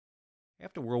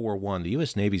After World War I, the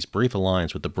U.S. Navy's brief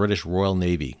alliance with the British Royal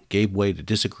Navy gave way to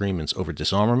disagreements over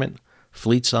disarmament,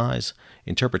 fleet size,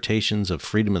 interpretations of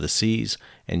freedom of the seas,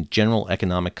 and general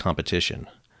economic competition.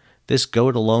 This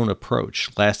go-it-alone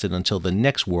approach lasted until the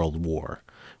next World War,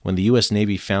 when the U.S.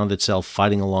 Navy found itself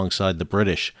fighting alongside the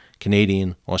British,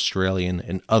 Canadian, Australian,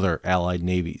 and other Allied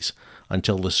navies,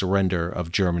 until the surrender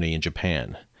of Germany and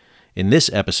Japan. In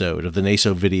this episode of the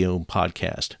NASO Video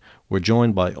Podcast, we're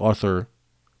joined by author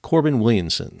Corbin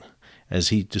Williamson as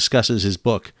he discusses his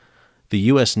book, The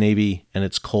U.S. Navy and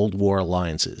Its Cold War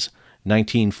Alliances,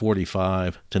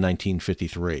 1945 to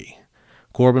 1953.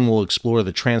 Corbin will explore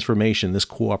the transformation this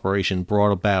cooperation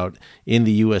brought about in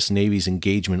the U.S. Navy's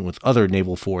engagement with other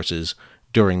naval forces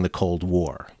during the Cold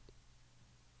War.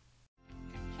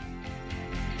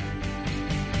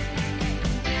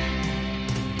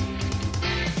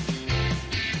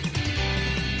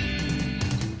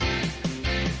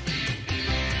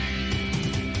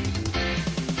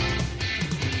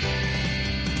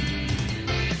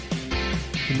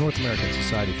 The North American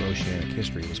Society for Oceanic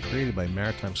History was created by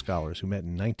maritime scholars who met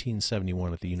in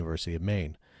 1971 at the University of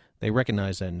Maine. They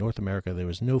recognized that in North America there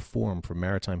was no forum for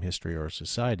maritime history or a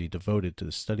society devoted to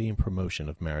the study and promotion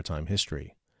of maritime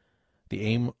history. The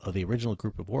aim of the original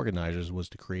group of organizers was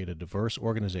to create a diverse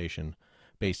organization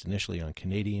based initially on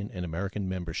Canadian and American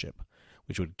membership,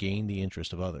 which would gain the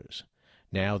interest of others.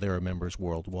 Now there are members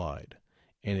worldwide,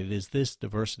 and it is this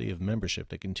diversity of membership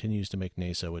that continues to make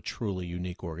NASO a truly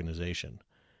unique organization.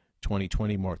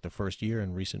 2020 marked the first year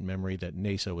in recent memory that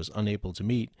NASO was unable to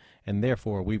meet, and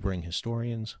therefore we bring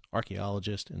historians,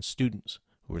 archaeologists, and students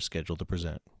who are scheduled to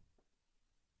present.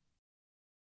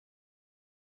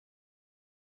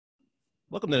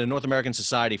 Welcome to the North American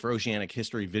Society for Oceanic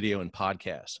History video and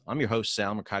podcast. I'm your host,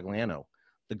 Sal Mercogliano.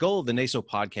 The goal of the NASO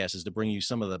podcast is to bring you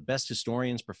some of the best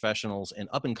historians, professionals, and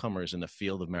up-and-comers in the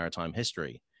field of maritime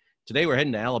history. Today we're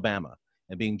heading to Alabama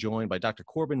and being joined by Dr.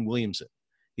 Corbin Williamson.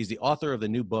 He's the author of the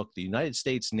new book, The United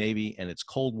States Navy and Its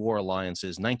Cold War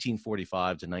Alliances, 1945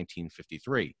 to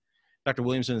 1953. Dr.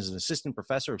 Williamson is an assistant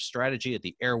professor of strategy at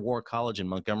the Air War College in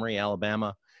Montgomery,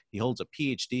 Alabama. He holds a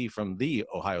PhD from The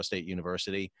Ohio State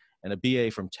University and a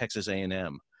BA from Texas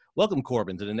A&M. Welcome,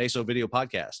 Corbin, to the NASO Video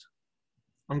Podcast.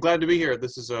 I'm glad to be here.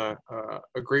 This is a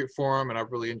great forum, and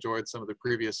I've really enjoyed some of the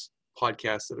previous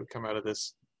podcasts that have come out of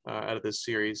this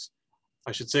series.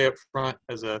 I should say up front,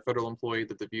 as a federal employee,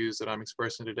 that the views that I'm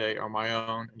expressing today are my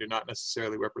own and do not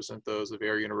necessarily represent those of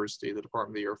Air University, the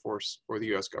Department of the Air Force, or the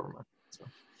U.S. government. So.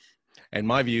 And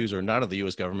my views are not of the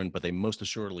U.S. government, but they most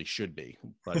assuredly should be.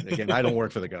 But again, I don't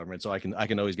work for the government, so I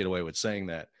can always get away with saying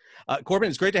that. Corbin,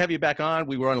 it's great to have you back on.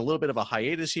 We were on a little bit of a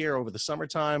hiatus here over the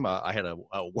summertime. I had a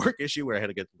work issue where I had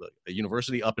to get the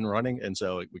university up and running, and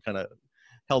so we kind of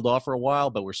held off for a while,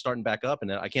 but we're starting back up,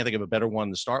 and I can't think of a better one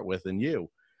to start with than you.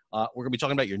 We're going to be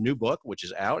talking about your new book, which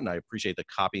is out, and I appreciate the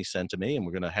copy sent to me, and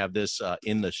we're going to have this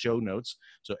in the show notes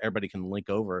so everybody can link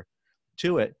over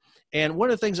to it. And one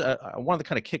of the things I wanted to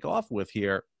kind of kick off with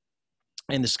here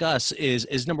and discuss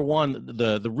is number one,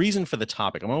 the reason for the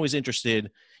topic. I'm always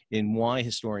interested in why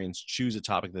historians choose a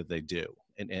topic that they do.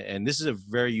 And this is a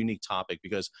very unique topic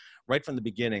because right from the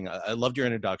beginning, I loved your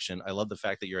introduction. I love the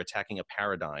fact that you're attacking a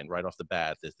paradigm right off the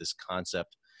bat, this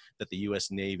concept that the U.S.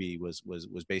 Navy was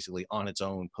basically on its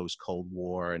own post-Cold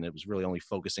War, and it was really only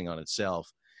focusing on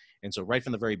itself. And so right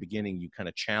from the very beginning, you kind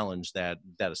of challenged that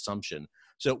assumption.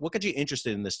 So what got you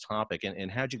interested in this topic,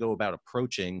 and how'd you go about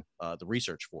approaching the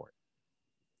research for it?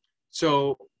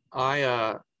 So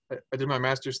I did my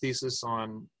master's thesis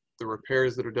on the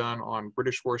repairs that are done on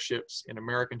British warships in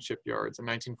American shipyards in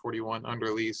 1941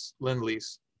 under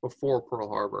Lend-Lease before Pearl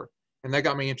Harbor. And that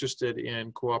got me interested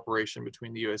in cooperation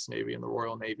between the U.S. Navy and the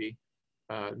Royal Navy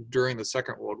during the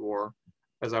Second World War.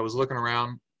 As I was looking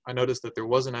around, I noticed that there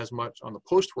wasn't as much on the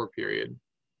post-war period.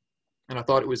 And I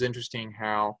thought it was interesting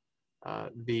how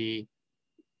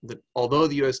although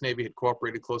the U.S. Navy had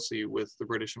cooperated closely with the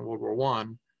British in World War I,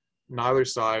 neither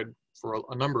side, for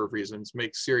a number of reasons,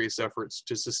 makes serious efforts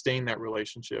to sustain that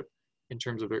relationship in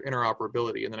terms of their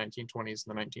interoperability in the 1920s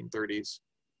and the 1930s.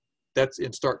 That's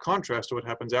in stark contrast to what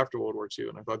happens after World War II.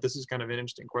 And I thought this is kind of an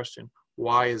interesting question.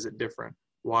 Why is it different?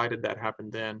 Why did that happen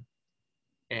then?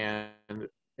 And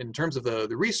in terms of the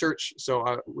research, so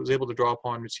I was able to draw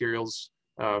upon materials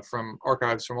from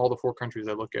archives from all the four countries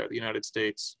I look at: the United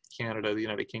States, Canada, the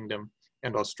United Kingdom,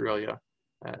 and Australia.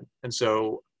 And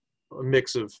so a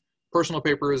mix of personal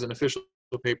papers and official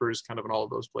papers kind of in all of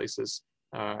those places.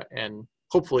 And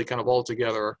hopefully kind of all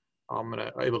together, I'm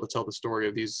able to tell the story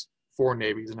of these four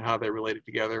navies and how they related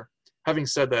together. Having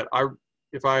said that,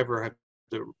 if I ever had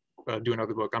to do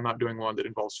another book. I'm not doing one that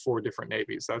involves 4 different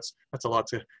navies. That's a lot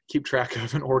to keep track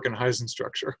of and organize and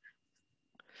structure.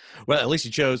 Well, at least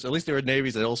at least there were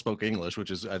navies that all spoke English,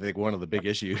 which is, I think, one of the big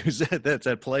issues that's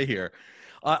at play here.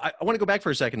 I want to go back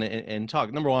for a second and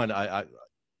talk. Number one, I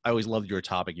always loved your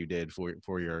topic you did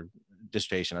for your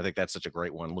dissertation. I think that's such a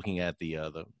great one, looking at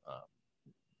the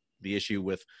issue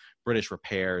with British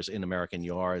repairs in American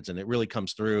yards, and it really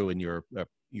comes through in your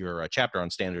chapter on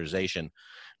standardization.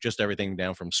 Just everything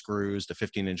down from screws to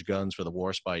 15-inch guns for the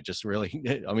warspite, just really,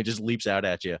 I mean, just leaps out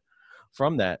at you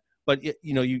from that. But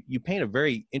you paint a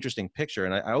very interesting picture,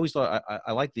 and I always thought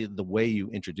I like the way you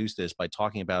introduced this by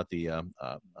talking about the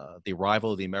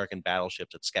arrival of the American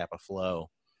battleships at Scapa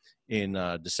Flow in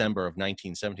December of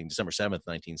 1917, December 7th,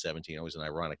 1917. It was an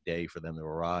ironic day for them to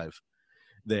arrive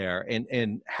there,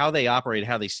 and how they operated,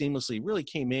 how they seamlessly really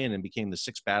came in and became the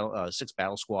sixth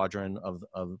battle squadron of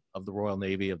the Royal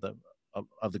Navy, of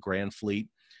the Grand Fleet,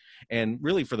 and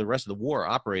really for the rest of the war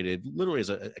operated literally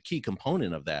as a key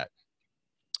component of that.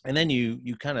 And then you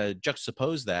kind of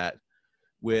juxtapose that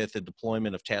with the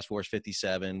deployment of Task Force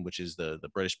 57, which is the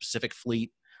British Pacific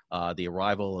Fleet, the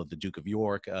arrival of the Duke of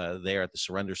York there at the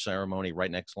surrender ceremony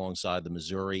right next alongside the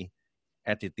Missouri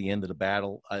at the end of the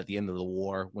battle, at the end of the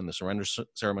war, when the surrender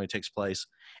ceremony takes place.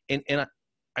 And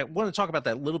I want to talk about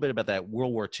that a little bit, about that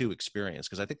World War II experience,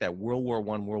 because I think that World War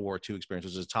I, World War II experience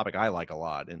is a topic I like a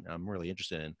lot and I'm really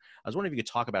interested in. I was wondering if you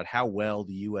could talk about how well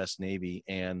the U.S. Navy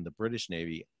and the British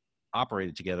Navy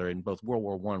operated together in both World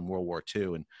War I and World War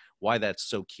II, and why that's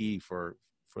so key for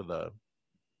the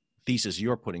thesis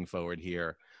you're putting forward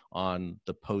here on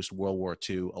the post-World War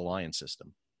II alliance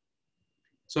system.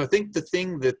 So I think the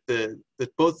thing that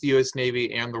that both the U.S.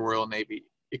 Navy and the Royal Navy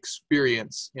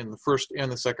experience in the First and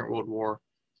the Second World War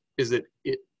is that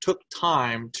it took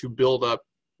time to build up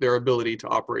their ability to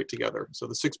operate together. So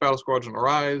the 6th Battle Squadron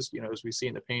arrives, as we see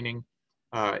in the painting,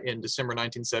 in December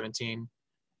 1917.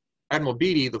 Admiral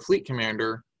Beatty, the fleet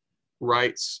commander,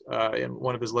 writes in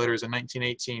one of his letters in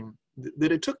 1918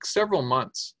 that it took several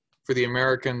months for the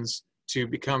Americans to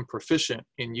become proficient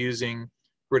in using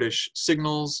British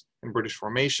signals and British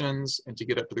formations and to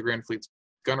get up to the Grand Fleet's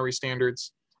gunnery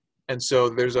standards. And so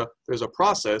there's a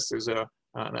process, there's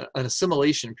an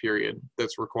assimilation period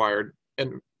that's required,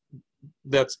 and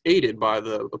that's aided by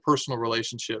the personal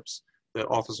relationships that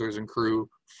officers and crew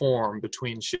form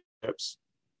between ships.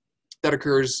 That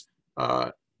occurs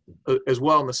as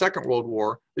well in the Second World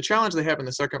War. The challenge they have in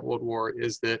the Second World War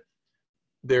is that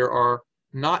there are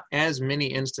not as many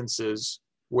instances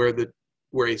where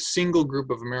a single group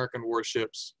of American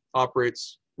warships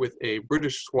operates with a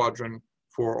British squadron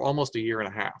for almost a year and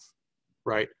a half,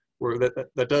 right? Where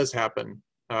that does happen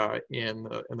in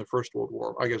the First World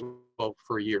War, I guess, well,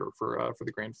 for a year for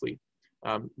the Grand Fleet.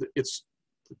 It's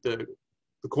the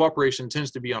cooperation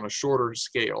tends to be on a shorter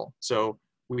scale. So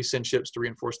we send ships to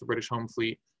reinforce the British home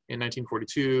fleet in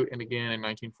 1942 and again in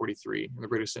 1943. And the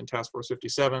British send Task Force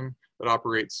 57 that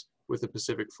operates with the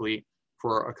Pacific Fleet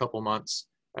for a couple months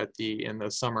in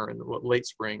the summer, in the late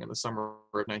spring, in the summer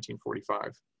of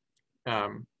 1945.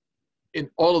 In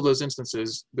all of those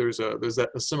instances, there's that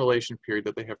assimilation period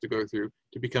that they have to go through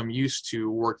to become used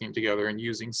to working together and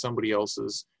using somebody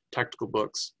else's tactical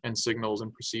books and signals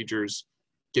and procedures,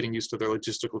 getting used to their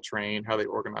logistical train, how they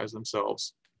organize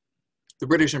themselves. The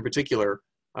British in particular,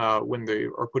 when they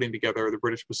are putting together the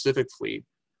British Pacific Fleet,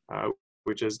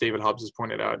 which, as David Hobbs has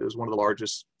pointed out, is one of the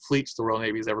largest fleets the Royal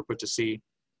Navy has ever put to sea,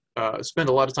 spend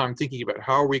a lot of time thinking about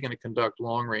how are we going to conduct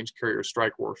long-range carrier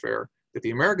strike warfare that the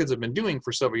Americans have been doing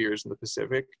for several years in the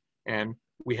Pacific, and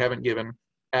we haven't given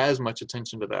as much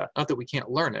attention to that. Not that we can't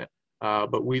learn it,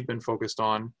 but we've been focused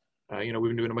on, we've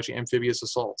been doing a bunch of amphibious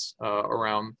assaults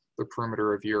around the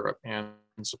perimeter of Europe and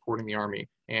supporting the Army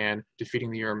and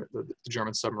defeating the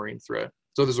German submarine threat.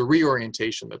 So there's a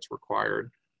reorientation that's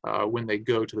required when they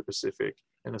go to the Pacific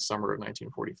in the summer of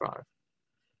 1945.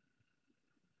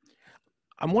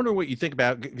 I'm wondering what you think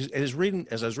about, because as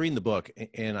I was reading the book,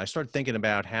 and I started thinking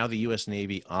about how the U.S.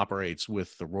 Navy operates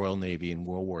with the Royal Navy in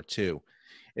World War II.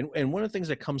 And one of the things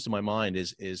that comes to my mind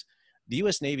is the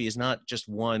U.S. Navy is not just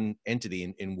one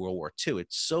entity in World War II.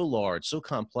 It's so large, so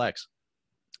complex,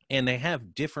 and they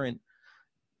have different,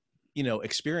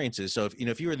 experiences. So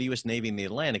if you were the U.S. Navy in the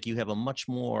Atlantic, you have a much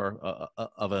more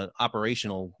of an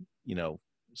operational,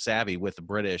 savvy with the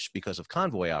British because of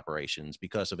convoy operations,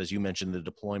 because of, as you mentioned, the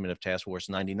deployment of Task Force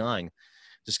 99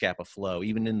 to Scapa Flow.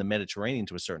 Even in the Mediterranean,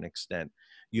 to a certain extent,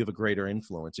 you have a greater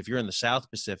influence. If you're in the South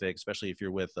Pacific, especially if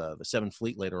you're with the 7th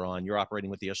Fleet later on, you're operating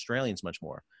with the Australians much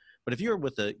more. But if you're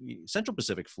with the Central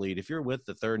Pacific Fleet, if you're with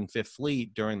the Third and Fifth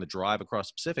Fleet during the drive across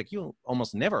the Pacific, you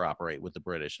almost never operate with the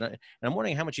British. And I'm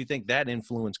wondering how much you think that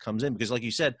influence comes in, because like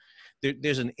you said,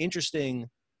 there's an interesting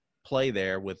play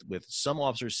there with some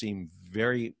officers seem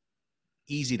very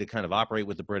easy to kind of operate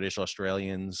with the British,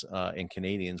 Australians, and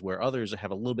Canadians, where others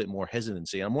have a little bit more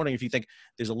hesitancy. I'm wondering if you think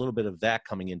there's a little bit of that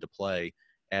coming into play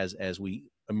as we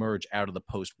emerge out of the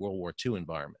post-World War II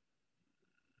environment.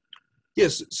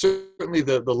 Yes, certainly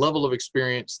the level of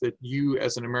experience that you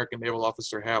as an American naval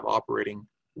officer have operating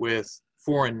with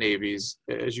foreign navies,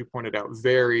 as you pointed out,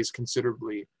 varies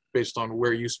considerably based on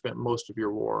where you spent most of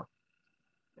your war.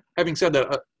 Having said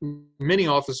that, many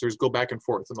officers go back and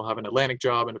forth, and they'll have an Atlantic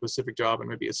job and a Pacific job and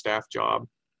maybe a staff job.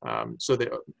 So that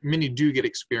many do get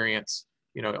experience,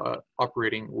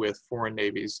 operating with foreign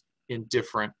navies in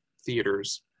different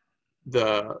theaters.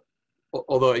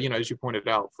 Although, as you pointed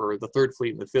out, for the Third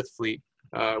Fleet and the Fifth Fleet,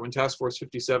 when Task Force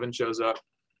 57 shows up,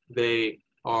 they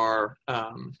are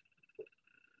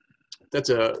that's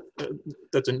a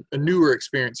newer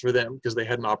experience for them because they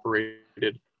hadn't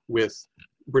operated with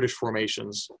British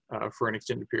formations for an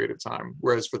extended period of time.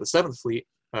 Whereas for the Seventh Fleet,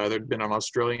 there'd been an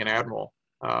Australian admiral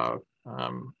or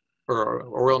a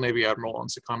Royal Navy admiral on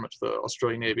secondment to the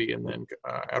Australian Navy, and then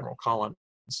Admiral Collins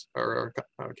or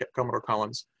Commodore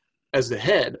Collins as the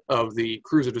head of the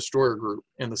cruiser destroyer group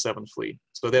in the Seventh Fleet.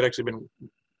 So they'd actually been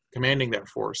commanding that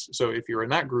force. So if you're in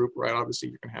that group, right, obviously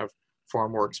you're going to have far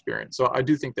more experience. So I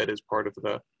do think that is part of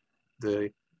the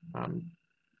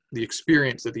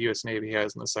experience that the U.S. Navy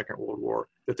has in the Second World War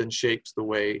that then shapes the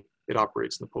way it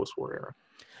operates in the post-war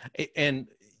era. And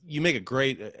you make a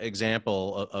great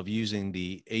example of using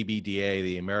the ABDA,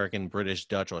 the American, British,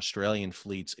 Dutch, Australian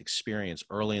fleets experience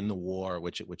early in the war,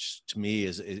 which to me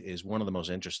is one of the most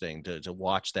interesting to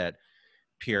watch that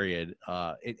period.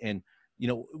 And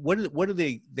what do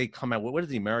they come out? What do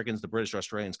the Americans, the British,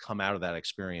 Australians come out of that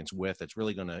experience with that's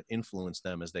really going to influence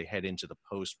them as they head into the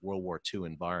post-World War II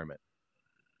environment?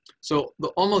 So the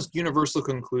almost universal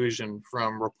conclusion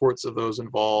from reports of those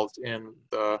involved in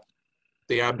the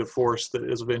Abda force that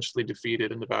is eventually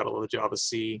defeated in the Battle of the Java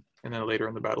Sea and then later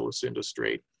in the Battle of Sunda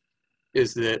Strait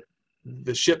is that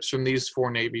the ships from these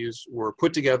four navies were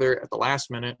put together at the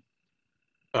last minute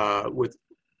with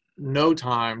no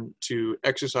time to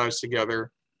exercise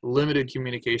together, limited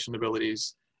communication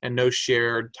abilities, and no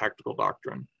shared tactical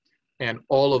doctrine. And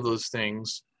all of those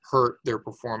things hurt their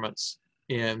performance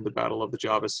in the Battle of the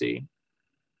Java Sea.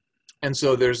 And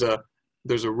so there's a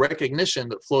recognition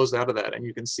that flows out of that, and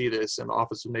you can see this in the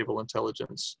Office of Naval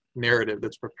Intelligence narrative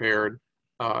that's prepared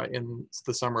in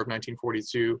the summer of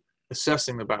 1942,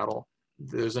 assessing the battle.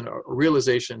 There's a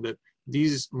realization that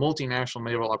these multinational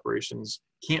naval operations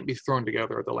can't be thrown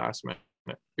together at the last minute.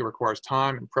 It requires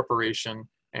time and preparation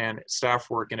and staff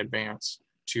work in advance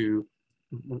to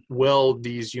weld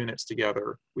these units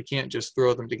together. We can't just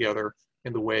throw them together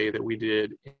in the way that we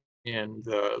did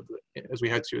as we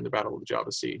had to in the Battle of the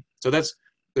Java Sea. So there's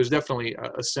definitely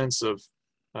a sense of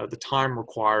the time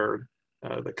required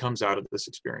that comes out of this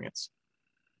experience.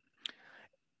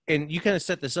 And you kind of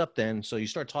set this up then. So you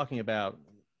start talking about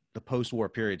the post-war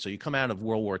period. So you come out of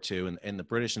World War II, and the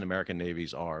British and American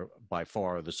navies are by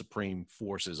far the supreme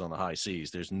forces on the high seas.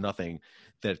 There's nothing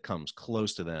that comes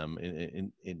close to them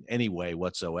in any way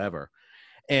whatsoever.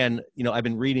 And, I've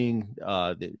been reading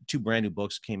the two brand new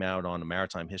books came out on the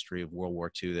maritime history of World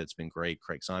War II. That's been great.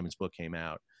 Craig Simon's book came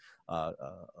out.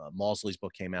 Mausley's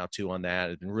book came out too on that.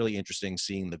 It's been really interesting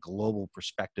seeing the global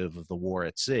perspective of the war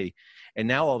at sea. And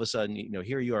now all of a sudden,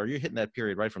 here you are, you're hitting that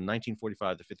period right from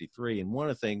 1945 to 53. And one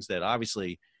of the things that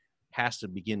obviously has to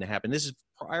begin to happen, this is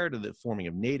prior to the forming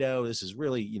of NATO. This is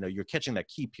really, you're catching that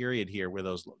key period here where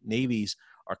those navies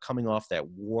are coming off that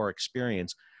war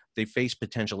experience. They face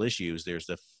potential issues. There's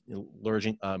the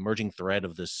emerging threat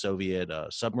of the Soviet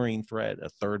submarine threat, a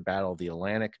third battle of the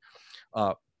Atlantic.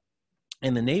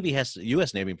 And the Navy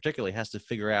U.S. Navy particularly has to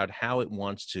figure out how it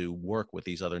wants to work with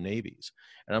these other navies.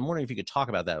 And I'm wondering if you could talk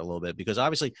about that a little bit, because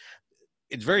obviously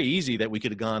it's very easy that we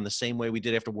could have gone the same way we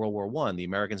did after World War I. The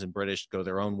Americans and British go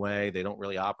their own way. They don't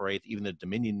really operate. Even the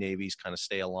Dominion navies kind of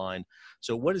stay aligned.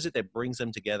 So what is it that brings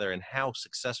them together, and how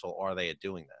successful are they at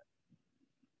doing that?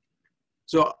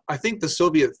 So I think the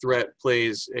Soviet threat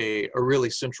plays a really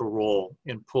central role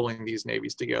in pulling these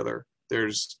navies together.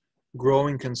 There's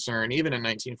growing concern, even in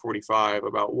 1945,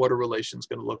 about what a relation's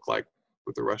going to look like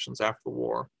with the Russians after the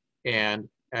war. And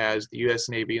as the U.S.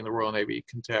 Navy and the Royal Navy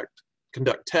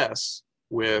conduct tests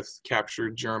with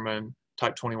captured German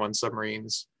Type 21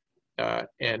 submarines,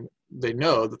 and they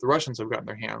know that the Russians have gotten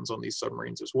their hands on these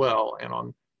submarines as well, and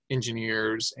on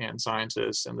engineers and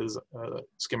scientists and the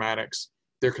schematics.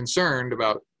 they're concerned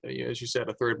about, as you said,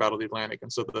 a third battle of the Atlantic.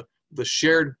 And so the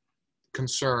shared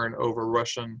concern over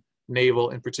Russian naval,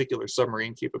 in particular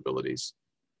submarine capabilities,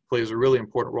 plays a really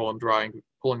important role in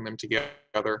pulling them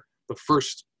together. The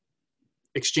first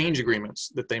exchange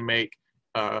agreements that they make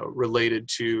related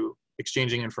to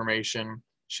exchanging information,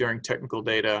 sharing technical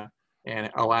data, and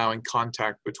allowing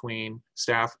contact between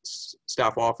staff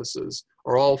offices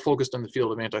are all focused on the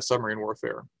field of anti-submarine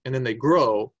warfare. And then they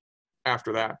grow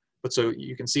after that. But so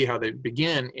you can see how they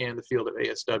begin in the field of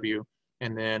ASW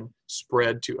and then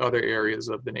spread to other areas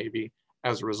of the Navy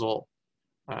as a result.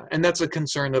 And that's a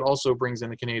concern that also brings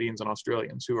in the Canadians and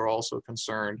Australians, who are also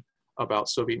concerned about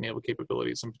Soviet naval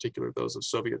capabilities, in particular those of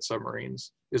Soviet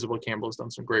submarines. Isabel Campbell has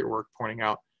done some great work pointing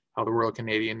out how the Royal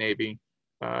Canadian Navy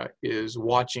is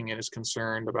watching and is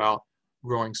concerned about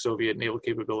growing Soviet naval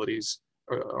capabilities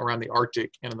around the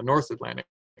Arctic and in the North Atlantic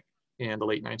in the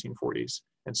late 1940s.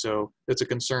 And so it's a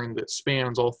concern that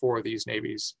spans all four of these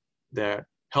navies that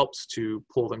helps to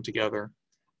pull them together.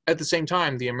 At the same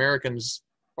time, the Americans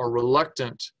are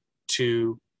reluctant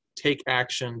to take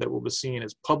action that will be seen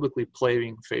as publicly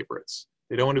playing favorites.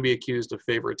 They don't want to be accused of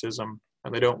favoritism,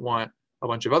 and they don't want a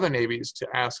bunch of other navies to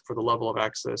ask for the level of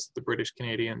access that the British,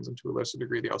 Canadians, and to a lesser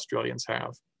degree the Australians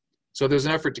have. So there's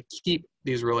an effort to keep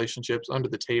these relationships under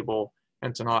the table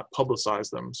and to not publicize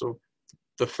them. So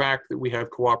the fact that we have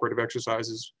cooperative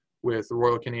exercises with the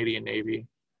Royal Canadian Navy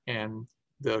and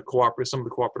some of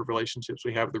the cooperative relationships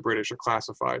we have with the British are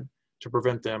classified to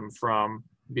prevent them from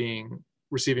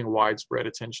receiving widespread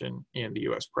attention in the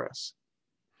U.S. press.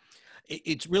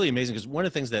 It's really amazing because one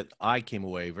of the things that I came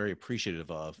away very appreciative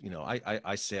of,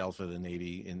 I sailed for the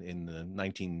Navy in the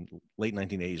late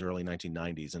 1980s, early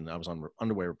 1990s, and I was on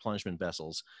underway replenishment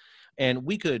vessels, and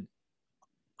we could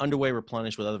underway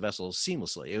replenish with other vessels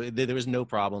seamlessly. There was no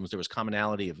problems. There was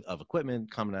commonality of equipment,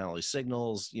 commonality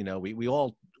signals. We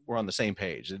all were on the same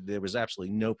page. There was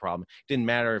absolutely no problem. It didn't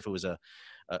matter if it was a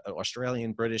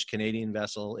Australian, British, Canadian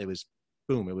vessel. It was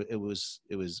boom. It was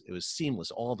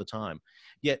seamless all the time.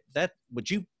 Yet what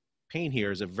you paint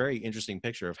here is a very interesting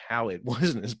picture of how it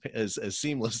wasn't as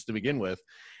seamless to begin with,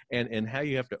 and how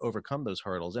you have to overcome those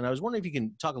hurdles. And I was wondering if you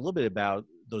can talk a little bit about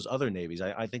those other navies.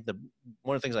 I think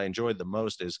one of the things I enjoyed the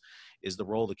most is the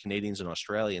role the Canadians and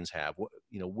Australians have.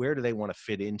 Where do they want to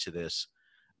fit into this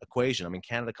equation? I mean,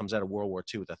 Canada comes out of World War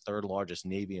II with the third largest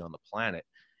navy on the planet.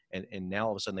 And now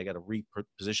all of a sudden they got to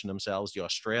reposition themselves. The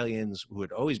Australians, who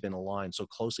had always been aligned so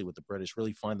closely with the British,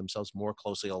 really find themselves more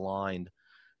closely aligned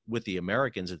with the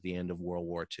Americans at the end of World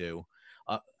War II.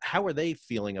 How are they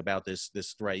feeling about this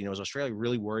threat? Is Australia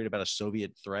really worried about a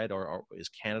Soviet threat, or is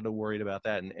Canada worried about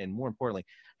that? And more importantly,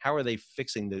 how are they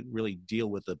fixing to really deal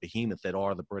with the behemoth that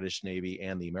are the British Navy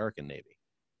and the American Navy?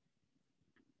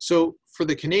 So for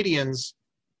the Canadians,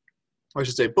 I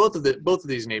should say both of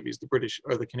these navies, the British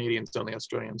or the Canadians and the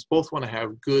Australians, both want to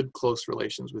have good, close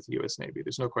relations with the U.S. Navy.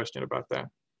 There's no question about that.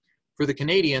 For the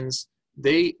Canadians,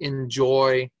 they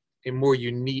enjoy a more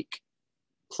unique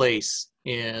place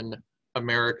in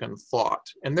American thought,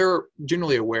 and they're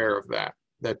generally aware of that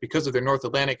because of their North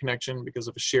Atlantic connection, because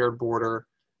of a shared border,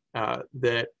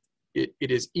 that it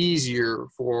is easier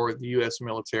for the U.S.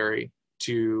 military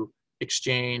to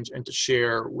exchange and to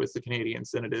share with the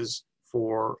Canadians than it is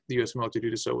for the U.S. military to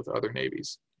do so with other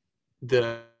navies.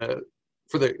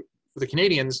 For the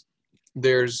Canadians,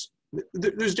 there's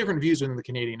different views within the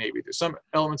Canadian Navy. There's some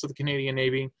elements of the Canadian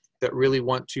Navy that really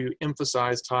want to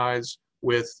emphasize ties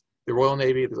with the Royal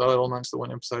Navy. There's other elements that want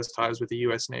to emphasize ties with the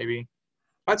U.S. Navy.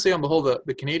 I'd say on the whole,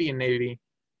 the Canadian Navy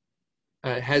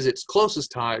has its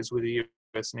closest ties with the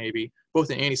U.S. Navy,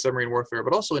 both in anti-submarine warfare,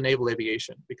 but also in naval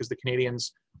aviation, because the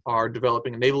Canadians are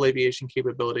developing a naval aviation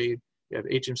capability. You have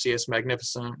HMCS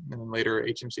Magnificent, and then later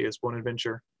HMCS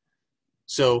Bonaventure.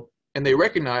 And they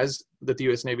recognize that the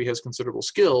U.S. Navy has considerable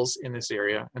skills in this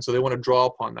area, and so they want to draw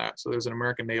upon that. So there's an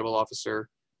American naval officer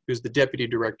who's the deputy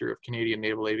director of Canadian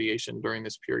Naval Aviation during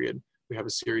this period. We have a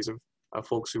series of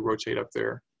folks who rotate up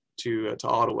there to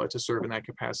Ottawa to serve in that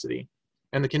capacity.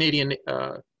 And the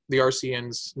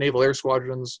RCN's naval air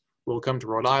squadrons will come to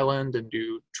Rhode Island and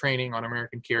do training on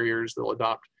American carriers. They'll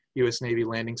adopt U.S. Navy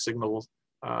landing signals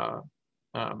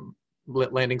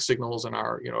in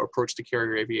our approach to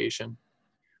carrier aviation.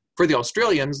 For the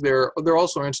Australians, they're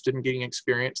also interested in getting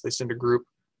experience. They send a group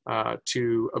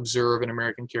to observe an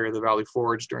American carrier, the Valley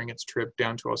Forge, during its trip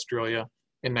down to Australia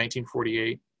in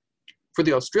 1948. For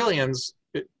the Australians,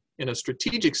 in a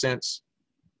strategic sense,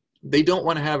 they don't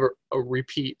want to have a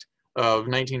repeat of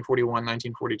 1941,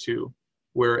 1942,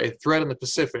 where a threat in the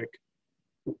Pacific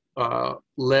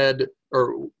the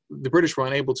British were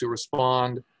unable to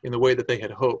respond in the way that they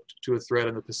had hoped to a threat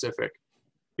in the Pacific,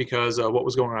 because of what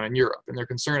was going on in Europe, and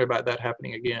they're concerned about that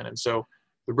happening again. And so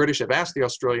the British have asked the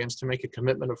Australians to make a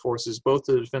commitment of forces, both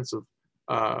to the defense of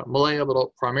Malaya, but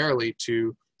primarily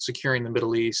to securing the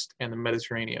Middle East and the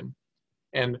Mediterranean.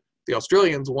 And the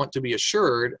Australians want to be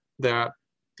assured that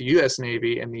the U.S.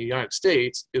 Navy and the United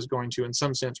States is going to, in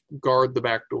some sense, guard the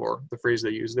back door, the phrase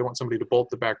they use. They want somebody to bolt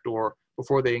the back door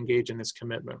before they engage in this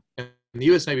commitment. And the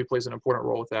U.S. Navy plays an important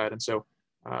role with that. And so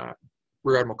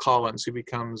Rear Admiral Collins, who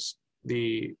becomes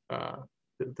the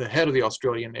head of the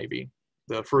Australian Navy,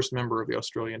 the first member of the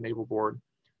Australian Naval Board,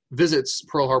 visits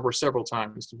Pearl Harbor several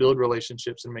times to build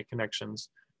relationships and make connections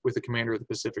with the commander of the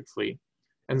Pacific Fleet.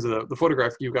 And the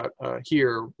photograph you've got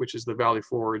here, which is the Valley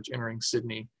Forge entering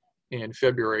Sydney in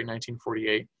February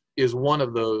 1948, is one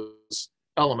of those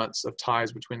elements of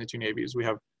ties between the two navies.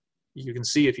 You can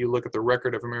see if you look at the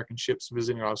record of American ships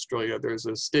visiting Australia, there's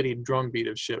a steady drumbeat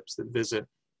of ships that visit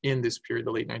in this period,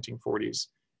 the late 1940s,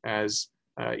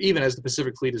 even as the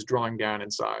Pacific Fleet is drawing down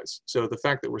in size. So the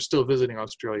fact that we're still visiting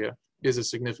Australia is a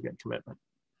significant commitment.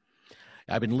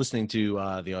 I've been listening to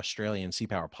the Australian Sea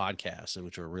Power podcast,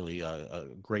 which are really a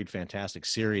great, fantastic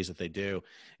series that they do.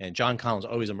 And John Collins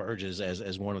always emerges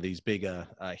as one of these big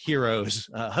heroes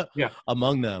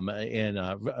among them, and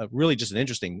really just an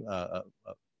interesting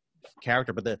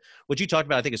character. But what you talked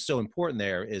about, I think, is so important.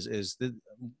 There is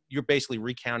you're basically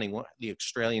recounting the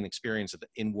Australian experience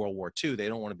in World War II. They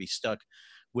don't want to be stuck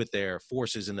with their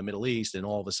forces in the Middle East, and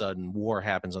all of a sudden war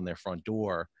happens on their front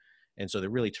door. And so they're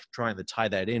really trying to tie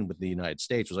that in with the United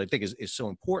States, which I think is so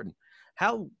important.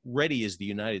 How ready is the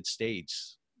United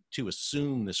States to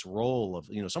assume this role of,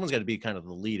 someone's got to be kind of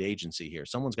the lead agency here.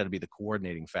 Someone's got to be the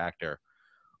coordinating factor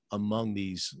among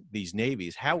these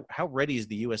navies. How ready is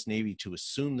the U.S. Navy to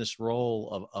assume this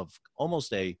role of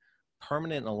almost a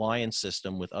permanent alliance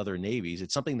system with other navies?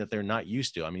 It's something that they're not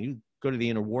used to. I mean, you go to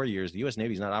the interwar years, the U.S.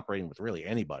 Navy is not operating with really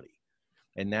anybody.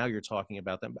 And now you're talking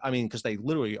about them. I mean, because they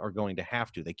literally are going to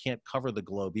have to. They can't cover the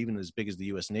globe, even as big as the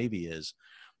U.S. Navy is.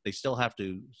 They still have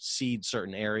to cede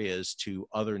certain areas to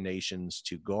other nations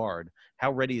to guard.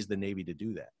 How ready is the Navy to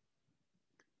do that?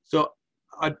 So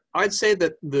I'd say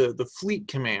that the fleet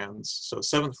commands, so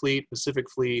 7th Fleet,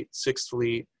 Pacific Fleet, 6th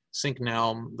Fleet,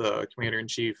 Cinque-Nelm, the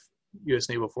Commander-in-Chief, U.S.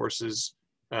 Naval Forces,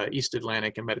 East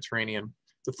Atlantic and Mediterranean.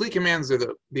 The fleet commands are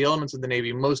the elements of the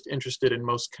Navy most interested and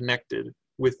most connected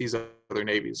with these other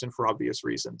navies, and for obvious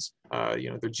reasons.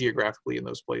 They're geographically in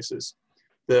those places.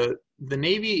 The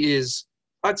Navy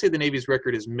I'd say the Navy's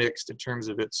record is mixed in terms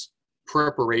of its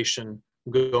preparation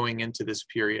going into this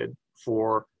period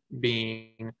for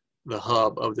being the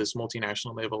hub of this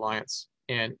multinational naval alliance.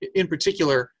 And in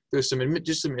particular, there's some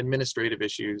administrative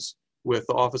issues with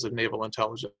the Office of Naval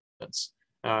Intelligence,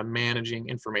 managing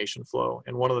information flow.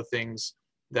 And one of the things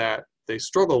that they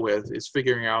struggle with is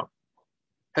figuring out,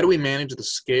 how do we manage the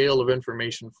scale of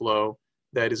information flow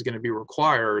that is going to be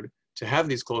required to have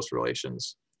these close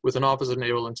relations with an Office of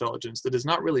Naval Intelligence that is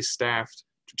not really staffed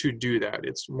to do that?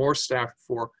 It's more staffed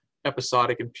for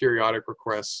episodic and periodic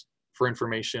requests for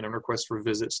information and requests for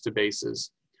visits to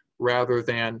bases, rather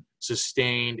than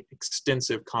sustained,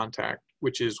 extensive contact,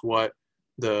 which is what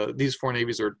these four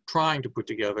navies are trying to put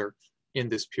together in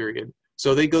this period.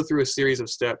 So they go through a series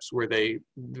of steps where they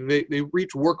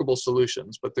reach workable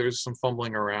solutions, but there's some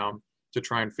fumbling around to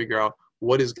try and figure out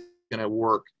what is going to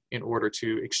work in order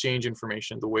to exchange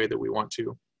information the way that we want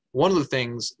to. One of the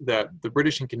things that the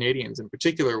British and Canadians in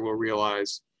particular will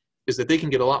realize is that they can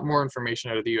get a lot more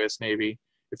information out of the U.S. Navy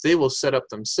if they will set up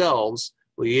themselves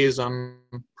liaison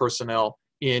personnel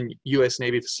in U.S.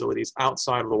 Navy facilities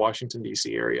outside of the Washington,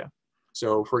 D.C. area.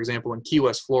 So, for example, in Key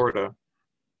West, Florida,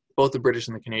 both the British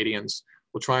and the Canadians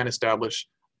will try and establish,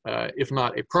 if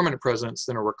not a permanent presence,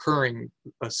 then a recurring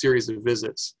series of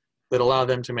visits that allow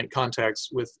them to make contacts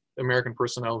with American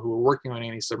personnel who are working on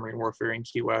anti-submarine warfare in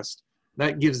Key West.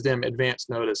 That gives them advance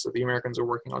notice that the Americans are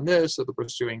working on this, or they're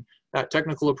pursuing that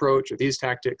technical approach or these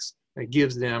tactics. And it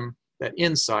gives them that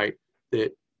insight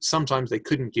that sometimes they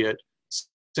couldn't get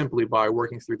simply by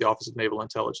working through the Office of Naval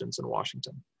Intelligence in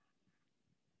Washington.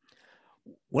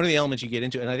 One of the elements you get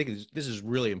into, and I think this is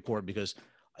really important, because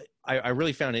I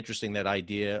really found interesting that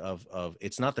idea of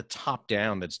it's not the top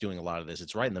down that's doing a lot of this.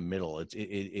 It's right in the middle.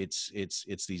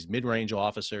 It's these mid-range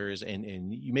officers,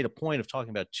 and you made a point of talking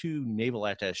about two naval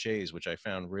attachés, which I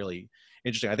found really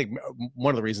interesting. I think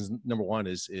one of the reasons, number one,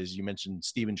 is you mentioned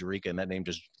Stephen Jurica, and that name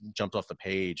just jumped off the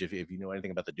page. If you know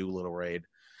anything about the Doolittle raid,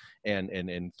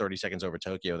 and 30 Seconds Over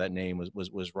Tokyo, that name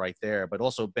was right there. But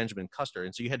also Benjamin Custer,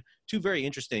 and so you had two very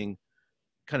interesting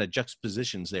kind of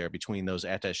juxtapositions there between those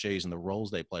attachés and the roles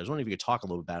they play. I was wondering if you could talk a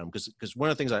little about them, because one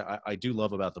of the things I do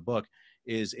love about the book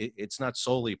it's not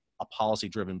solely a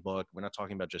policy-driven book. We're not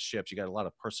talking about just ships. You got a lot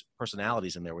of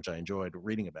personalities in there, which I enjoyed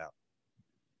reading about.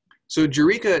 So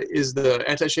Eureka is the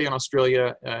attaché in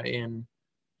Australia.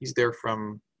 He's there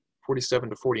from 47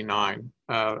 to 49.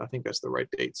 I think that's the right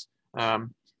dates.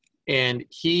 And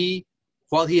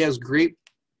while he has great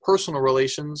personal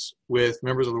relations with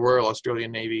members of the Royal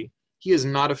Australian Navy, he is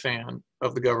not a fan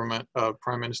of the government of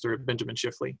Prime Minister Benjamin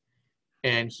Chifley.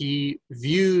 And he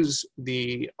views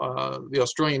the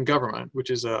Australian government, which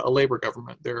is a Labour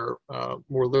government, they're a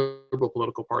more liberal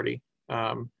political party,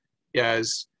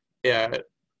 as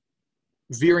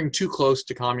veering too close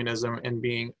to communism and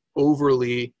being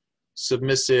overly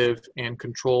submissive and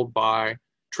controlled by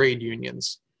trade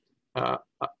unions.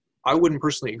 I wouldn't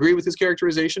personally agree with his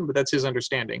characterization, but that's his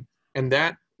understanding. And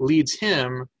that leads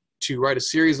him to write a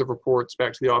series of reports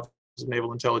back to the Office of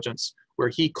Naval Intelligence where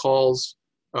he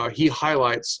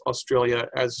highlights Australia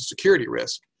as a security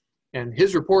risk. And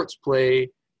his reports play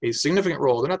a significant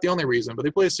role. They're not the only reason, but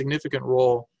they play a significant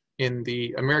role in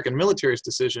the American military's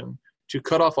decision to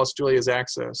cut off Australia's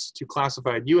access to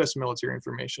classified U.S. military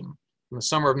information from the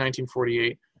summer of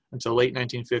 1948 until late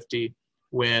 1950,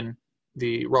 when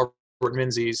the Robert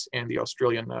Menzies and the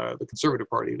Australian, the Conservative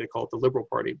Party, they call it the Liberal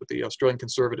Party, but the Australian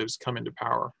Conservatives come into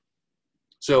power.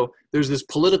 So there's this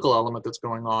political element that's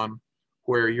going on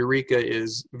where Eureka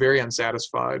is very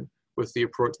unsatisfied with the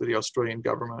approach that the Australian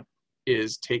government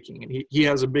is taking. And he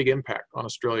has a big impact on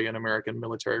Australian-American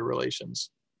military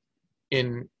relations.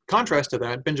 In contrast to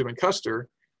that, Benjamin Custer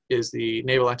is the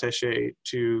naval attaché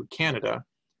to Canada.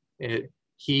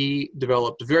 He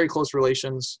developed very close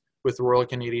relations with the Royal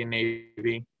Canadian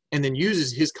Navy and then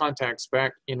uses his contacts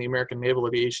back in the American naval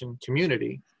aviation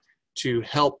community to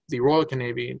help the Royal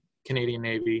Canadian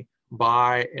Navy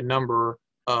buy a number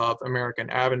of American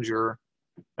Avenger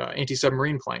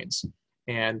anti-submarine planes.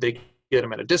 And they get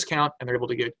them at a discount, and they're able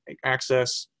to get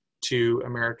access to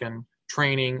American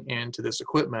training and to this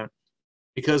equipment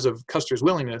because of Custer's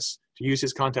willingness to use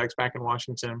his contacts back in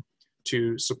Washington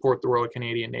to support the Royal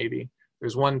Canadian Navy.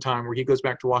 There's one time where he goes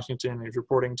back to Washington and he's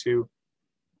reporting to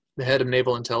the head of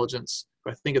Naval Intelligence,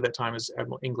 who I think at that time is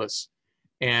Admiral Inglis.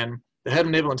 And the head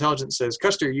of Naval Intelligence says,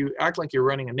 Custer, you act like you're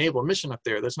running a naval mission up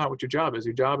there. That's not what your job is.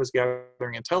 Your job is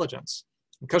gathering intelligence.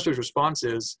 And Custer's response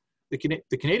is,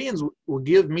 the Canadians will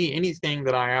give me anything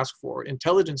that I ask for.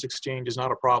 Intelligence exchange is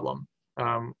not a problem.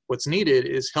 What's needed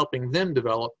is helping them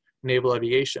develop naval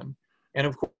aviation. And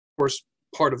of course,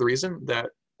 part of the reason that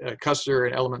Custer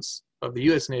and elements of the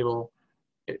U.S. the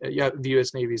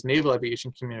U.S. Navy's naval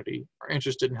aviation community are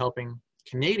interested in helping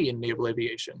Canadian naval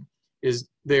aviation is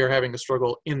they are having a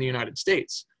struggle in the United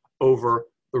States over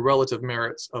the relative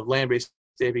merits of land-based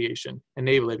aviation and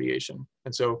naval aviation.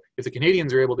 And so if the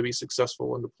Canadians are able to be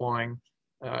successful in deploying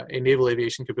a naval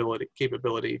aviation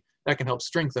capability, that can help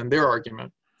strengthen their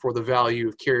argument for the value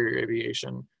of carrier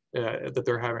aviation that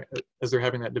they're having as they're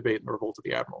having that debate in the Revolt of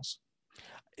the Admirals.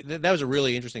 That was a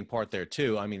really interesting part there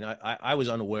too. I mean, I was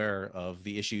unaware of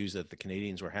the issues that the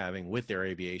Canadians were having with their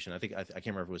aviation. I can't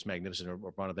remember if it was Magnificent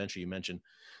or Bonaventure. You mentioned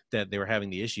that they were having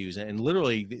the issues, and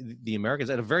literally the Americans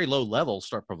at a very low level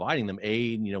start providing them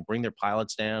aid. Bring their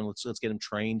pilots down. Let's get them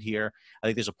trained here. I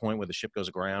think there's a point where the ship goes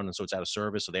aground, and so it's out of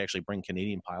service. So they actually bring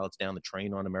Canadian pilots down to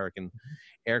train on American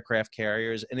aircraft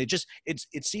carriers, and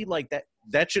it seemed like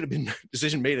that should have been a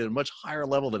decision made at a much higher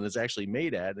level than it's actually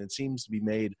made at, and it seems to be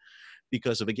made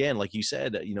because of, again, like you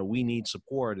said, we need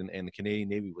support, and the Canadian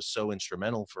Navy was so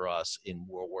instrumental for us in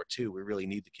World War II. We really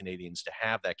need the Canadians to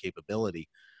have that capability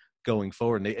going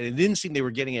forward. And it didn't seem they were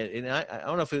getting it. And I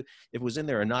don't know if it was in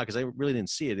there or not, because I really didn't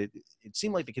see it. It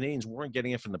seemed like the Canadians weren't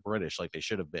getting it from the British like they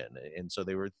should have been. And so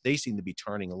they seemed to be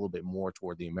turning a little bit more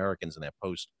toward the Americans in that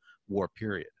post-war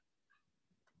period.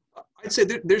 I'd say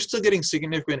they're still getting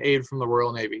significant aid from the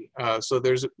Royal Navy. So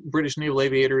there's British naval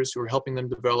aviators who are helping them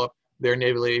develop their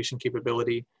naval aviation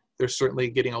capability. They're certainly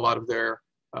getting a lot of their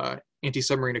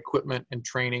anti-submarine equipment and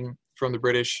training from the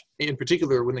British. In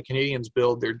particular, when the Canadians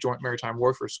build their Joint Maritime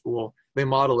Warfare School, they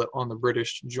model it on the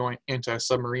British Joint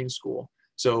Anti-Submarine School.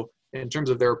 So in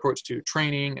terms of their approach to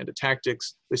training and to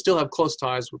tactics, they still have close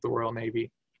ties with the Royal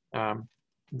Navy.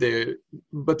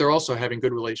 But they're also having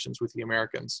good relations with the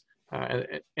Americans.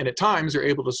 And at times, they're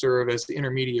able to serve as the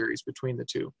intermediaries between the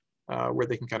two, where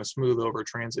they can kind of smooth over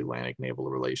transatlantic naval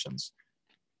relations.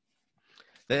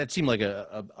 That seemed like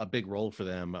a big role for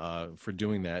them for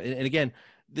doing that. And again,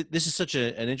 this is such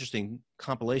an interesting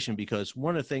compilation, because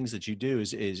one of the things that you do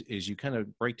is you kind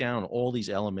of break down all these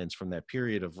elements from that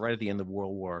period of right at the end of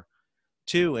World War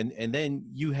II, and then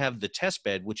you have the test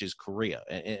bed, which is Korea.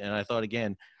 And I thought,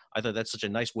 again, I thought that's such a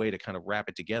nice way to kind of wrap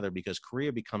it together, because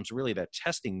Korea becomes really that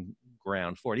testing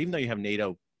ground for it. Even though you have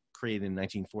NATO created in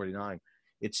 1949,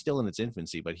 it's still in its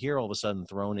infancy. But here, all of a sudden,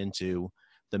 thrown into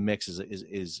the mix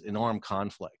is an armed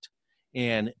conflict.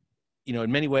 And, you know,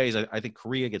 in many ways, I think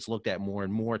Korea gets looked at more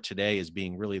and more today as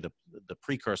being really the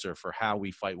precursor for how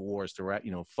we fight wars throughout,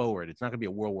 you know, forward. It's not going to be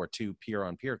a World War II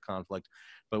peer-on-peer conflict,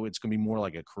 but it's going to be more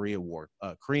like a Korean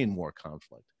War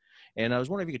conflict. And I was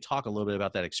wondering if you could talk a little bit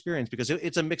about that experience, because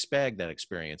it's a mixed bag, that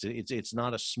experience. It's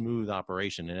not a smooth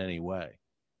operation in any way.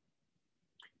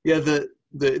 Yeah,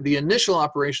 the initial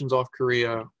operations off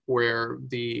Korea, where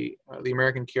the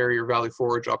American carrier Valley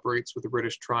Forge operates with the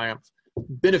British Triumph,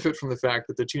 benefit from the fact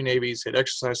that the two navies had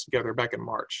exercised together back in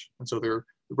March, and so the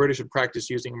British had practiced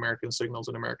using American signals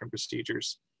and American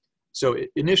procedures. So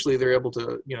initially, they're able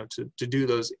to to do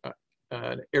those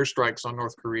airstrikes on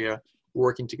North Korea,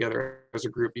 working together as a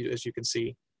group, as you can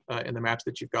see in the maps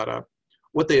that you've got up.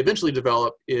 What they eventually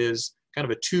develop is kind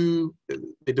of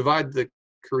they divide the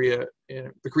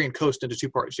Korean coast into two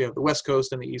parts. You have the West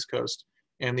Coast and the East Coast,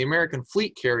 and the American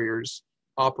fleet carriers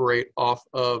operate off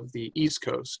of the East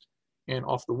Coast. And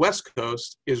off the West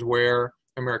Coast is where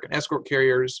American escort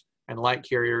carriers and light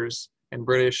carriers and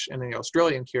British and the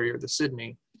Australian carrier, the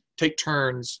Sydney, take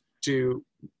turns to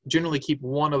generally keep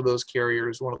one of those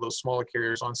carriers, one of those smaller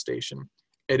carriers, on station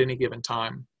at any given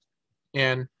time.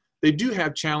 And they do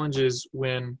have challenges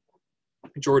when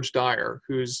George Dyer,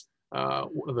 who's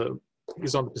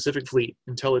he's on the Pacific Fleet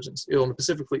intelligence, on the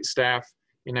Pacific Fleet staff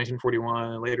in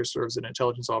 1941, and later serves as an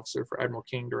intelligence officer for Admiral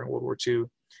King during World War II.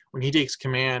 When he takes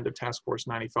command of Task Force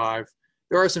 95,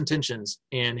 there are some tensions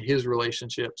in his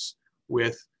relationships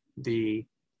with the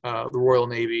Royal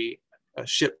Navy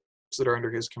ships that are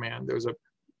under his command. There's a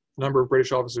number of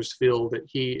British officers feel that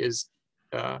he is,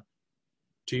 to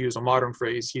use a modern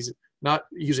phrase, he's not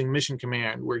using mission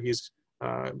command, where he's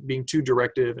being too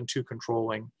directive and too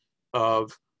controlling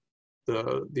of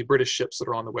the British ships that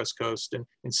are on the West Coast, and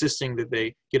insisting that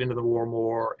they get into the war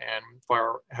more and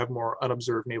have more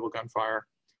unobserved naval gunfire.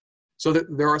 So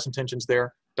there are some tensions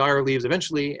there. Dyer leaves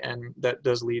eventually, and that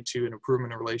does lead to an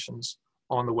improvement in relations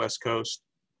on the West Coast.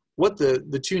 What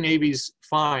the two navies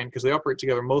find, because they operate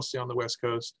together mostly on the West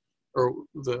Coast,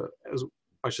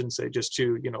 I shouldn't say just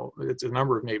two, it's a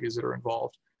number of navies that are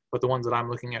involved, but the ones that I'm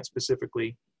looking at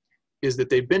specifically, is that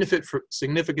they benefit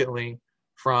significantly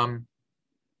from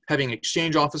having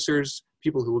exchange officers,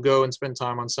 people who will go and spend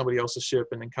time on somebody else's ship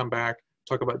and then come back,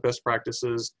 talk about best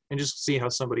practices, and just see how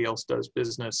somebody else does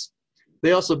business.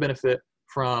 They also benefit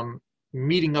from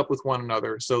meeting up with one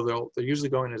another. So they're usually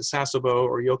going into Sasebo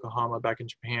or Yokohama back in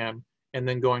Japan, and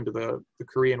then going to the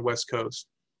Korean West Coast.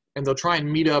 And they'll try and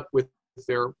meet up with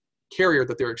their carrier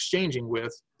that they're exchanging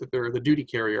with, that they're the duty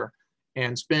carrier,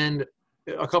 and spend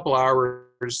a couple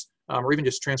hours or even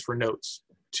just transfer notes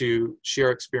to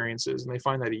share experiences. And they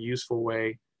find that a useful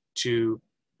way to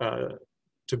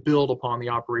build upon the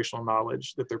operational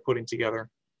knowledge that they're putting together.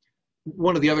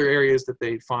 One of the other areas that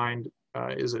they find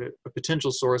is a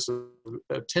potential source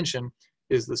of tension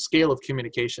is the scale of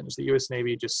communications. The U.S.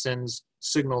 Navy just sends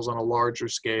signals on a larger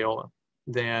scale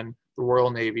than the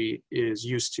Royal Navy is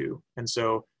used to. And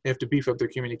so they have to beef up their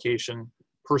communication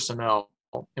personnel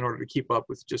in order to keep up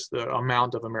with just the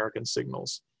amount of American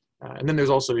signals. And then there's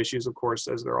also issues, of course,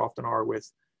 as there often are, with,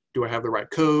 do I have the right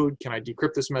code? Can I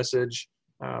decrypt this message?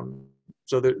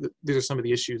 So these are some of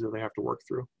the issues that they have to work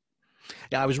through.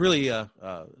 Yeah, I was really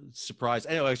surprised.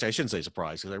 Anyway, actually, I shouldn't say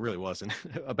surprised, because I really wasn't,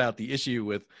 about the issue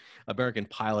with American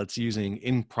pilots using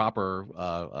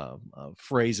improper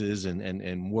phrases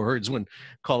and words when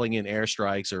calling in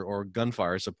airstrikes or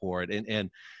gunfire support.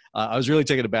 And I was really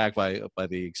taken aback by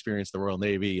the experience the Royal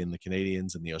Navy and the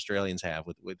Canadians and the Australians have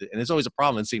with it. And it's always a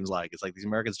problem, it seems like. It's like these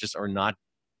Americans just are not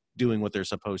doing what they're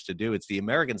supposed to do. It's the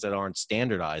Americans that aren't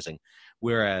standardizing,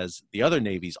 whereas the other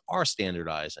navies are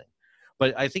standardizing.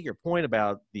 But I think your point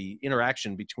about the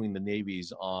interaction between the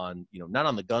navies on, not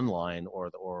on the gun line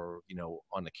or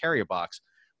on the carrier box,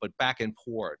 but back in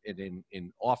port and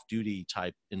in off-duty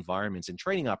type environments and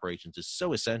training operations is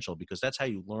so essential, because that's how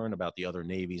you learn about the other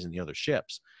navies and the other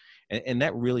ships. And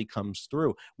that really comes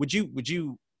through. Would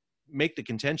you make the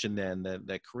contention then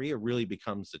that Korea really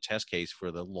becomes the test case for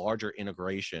the larger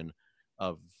integration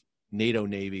of NATO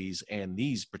navies and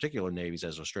these particular navies,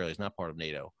 as Australia is not part of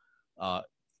NATO,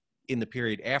 in the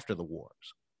period after the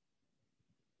wars?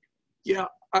 Yeah,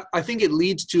 I think it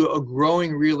leads to a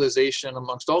growing realization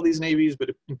amongst all these navies, but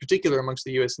in particular amongst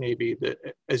the U.S. Navy, that,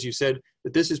 as you said,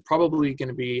 that this is probably going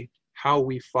to be how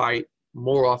we fight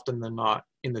more often than not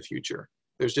in the future.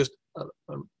 There's just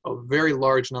a very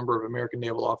large number of American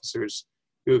naval officers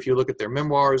who, if you look at their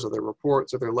memoirs or their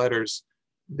reports or their letters,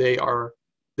 they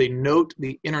note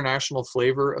the international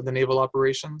flavor of the naval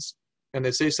operations, and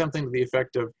they say something to the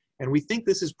effect of, and we think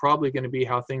this is probably going to be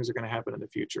how things are going to happen in the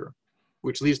future,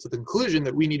 which leads to the conclusion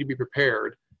that we need to be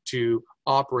prepared to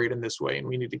operate in this way, and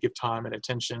we need to give time and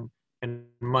attention and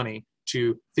money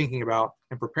to thinking about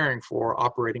and preparing for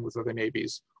operating with other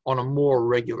navies on a more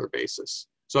regular basis.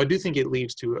 So I do think it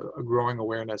leads to a growing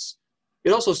awareness.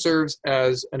 It also serves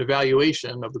as an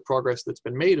evaluation of the progress that's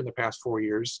been made in the past 4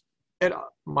 years. And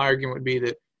my argument would be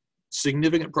that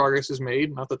significant progress is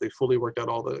made, not that they fully worked out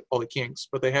all the kinks,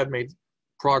 but they have made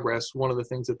progress. One of the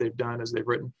things that they've done is they've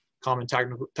written common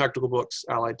tactical books,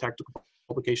 Allied Tactical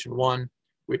Publication 1,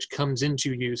 which comes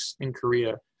into use in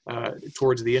Korea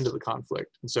towards the end of the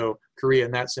conflict. And so Korea,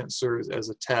 in that sense, serves as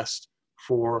a test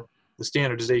for the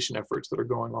standardization efforts that are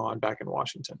going on back in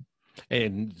Washington.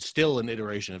 And still an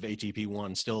iteration of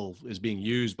ATP-1 still is being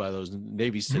used by those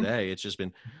navies today. It's just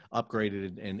been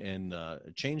upgraded and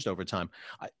changed over time.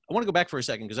 I want to go back for a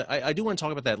second because I do want to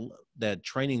talk about that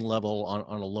training level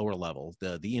on a lower level,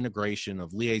 the integration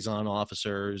of liaison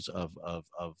officers,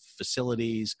 of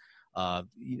facilities.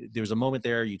 There's a moment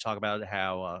there you talk about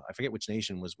how I forget which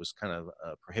nation was kind of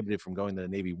prohibited from going to the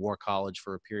Navy War College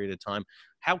for a period of time.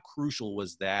 How crucial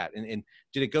was that? And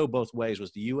did it go both ways?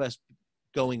 Was the U.S.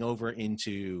 going over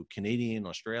into Canadian,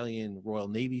 Australian, Royal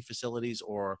Navy facilities,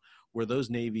 or were those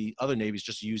other navies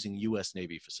just using U.S.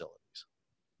 Navy facilities?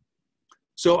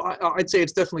 So I'd say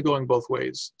it's definitely going both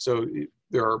ways. So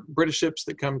there are British ships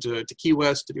that come to Key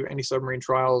West to do anti-submarine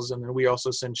trials, and then we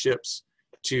also send ships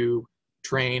to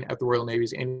train at the Royal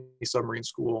Navy's anti-submarine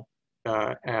school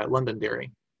at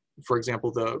Londonderry. For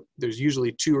example, there's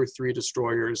usually 2 or 3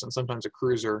 destroyers and sometimes a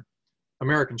cruiser,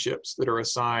 American ships that are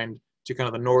assigned to kind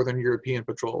of the Northern European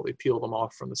patrol. They peel them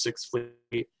off from the 6th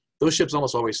Fleet. Those ships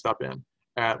almost always stop in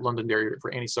at Londonderry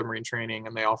for anti-submarine training,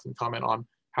 and they often comment on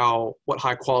what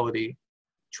high quality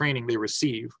training they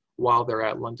receive while they're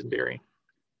at Londonderry.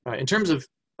 In terms of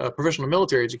professional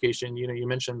military education, you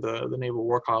mentioned the Naval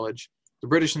War College. The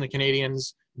British and the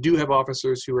Canadians do have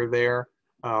officers who are there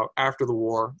after the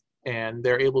war, and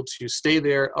they're able to stay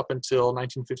there up until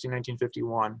 1950,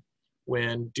 1951,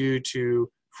 when due to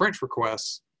French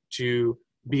requests to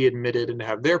be admitted and to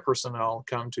have their personnel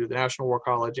come to the National War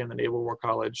College and the Naval War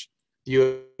College, the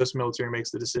U.S. military makes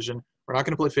the decision, we're not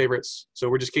going to play favorites, so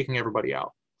we're just kicking everybody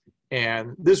out.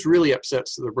 And this really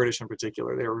upsets the British in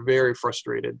particular. They were very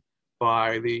frustrated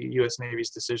by the U.S.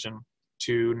 Navy's decision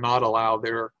to not allow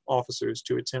their officers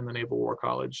to attend the Naval War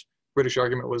College. British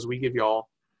argument was, we give y'all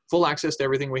full access to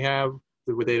everything we have.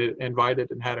 They invited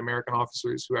and had American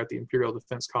officers who were at the Imperial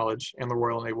Defense College and the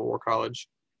Royal Naval War College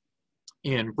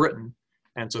in Britain.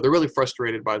 And so they're really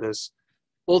frustrated by this.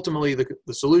 Ultimately,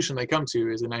 the solution they come to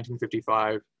is in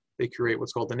 1955, they create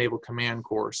what's called the Naval Command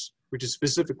Course, which is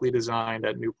specifically designed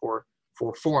at Newport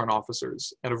for foreign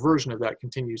officers. And a version of that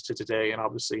continues to today. And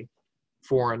obviously,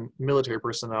 foreign military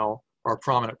personnel are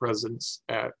prominent presence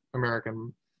at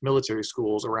American military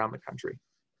schools around the country.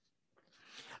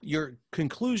 Your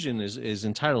conclusion is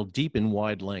entitled Deep and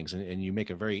Wide Links, and you make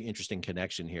a very interesting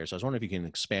connection here. So I was wondering if you can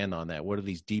expand on that. What are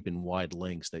these deep and wide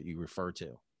links that you refer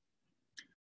to?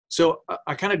 So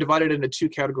I kind of divided it into 2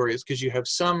 categories because you have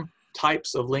some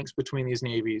types of links between these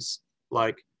navies,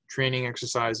 like training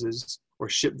exercises or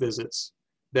ship visits,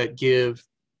 that give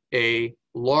a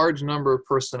large number of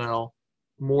personnel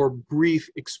more brief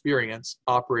experience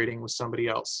operating with somebody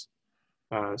else.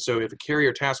 So if a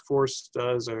carrier task force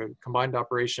does a combined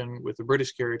operation with the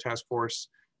British carrier task force,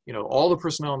 all the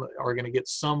personnel are going to get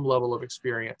some level of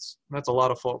experience. And that's a lot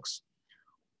of folks.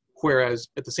 Whereas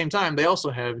at the same time, they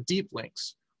also have deep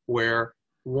links where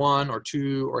 1 or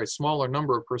 2 or a smaller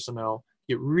number of personnel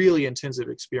get really intensive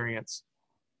experience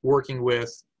working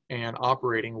with and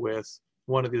operating with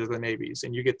one of the other navies.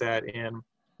 And you get that in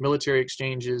military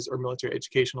exchanges or military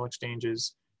educational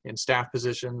exchanges, in staff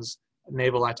positions,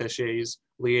 naval attaches,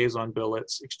 liaison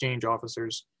billets, exchange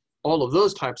officers. All of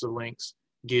those types of links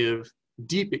give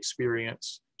deep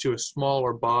experience to a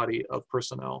smaller body of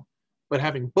personnel. But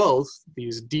having both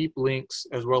these deep links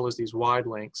as well as these wide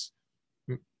links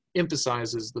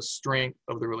emphasizes the strength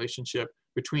of the relationship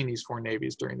between these 4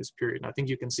 navies during this period. And I think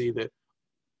you can see that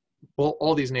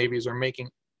all these navies are making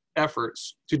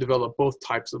efforts to develop both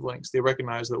types of links. They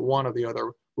recognize that one or the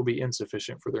other will be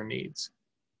insufficient for their needs.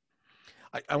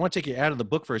 I want to take you out of the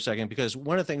book for a second, because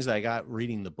one of the things that I got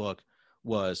reading the book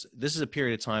was this is a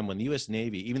period of time when the U.S.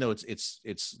 Navy, even though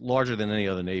it's larger than any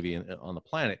other Navy on the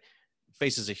planet,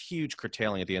 faces a huge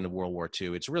curtailing at the end of World War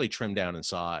II. It's really trimmed down in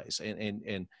size,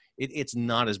 and it's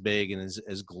not as big and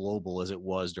as global as it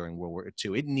was during World War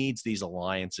II. It needs these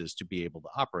alliances to be able to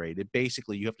operate.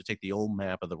 You have to take the old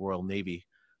map of the Royal Navy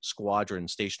squadron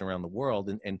stationed around the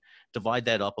world, and divide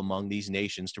that up among these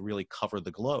nations to really cover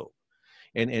the globe.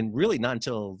 And really not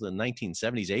until the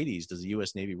 1970s, 80s does the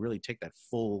U.S. Navy really take that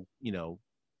full,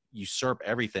 usurp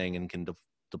everything and can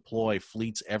deploy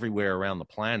fleets everywhere around the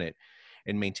planet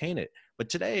and maintain it. But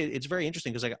today it's very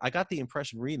interesting because I got the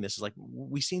impression reading this is like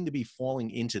we seem to be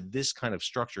falling into this kind of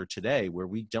structure today where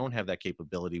we don't have that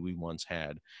capability we once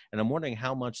had. And I'm wondering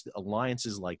how much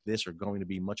alliances like this are going to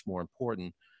be much more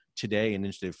important today and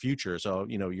into the future. So,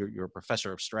 you're a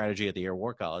professor of strategy at the Air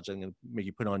War College. I'm going to make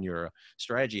you put on your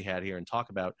strategy hat here and talk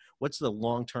about what's the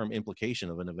long-term implication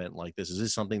of an event like this. Is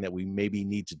this something that we maybe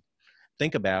need to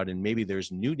think about, and maybe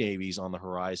there's new navies on the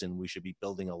horizon we should be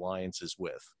building alliances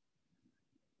with?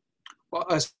 Well,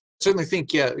 I certainly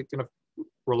think, kind of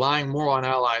relying more on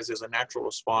allies is a natural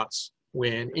response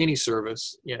when any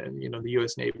service, the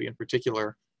U.S. Navy in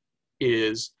particular,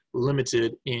 is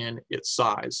limited in its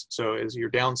size. So as you're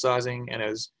downsizing, and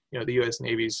as the U.S.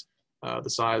 Navy's the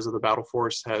size of the battle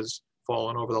force has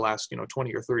fallen over the last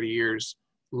 20 or 30 years,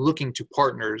 looking to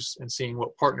partners and seeing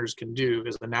what partners can do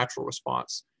is a natural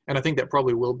response. And I think that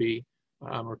probably will be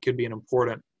or could be an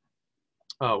important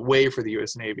way for the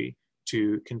U.S. Navy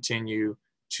to continue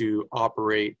to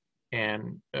operate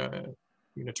and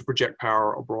to project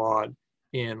power abroad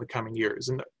in the coming years.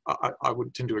 And I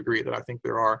would tend to agree that I think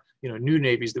there are new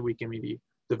navies that we can be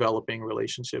developing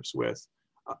relationships with.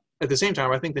 At the same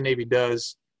time, I think the Navy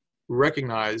does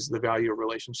recognize the value of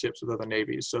relationships with other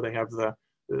navies. So they have the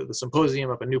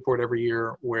symposium up in Newport every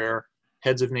year where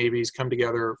heads of navies come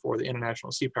together for the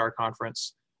International Sea Power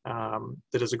Conference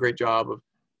that does a great job of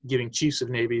giving chiefs of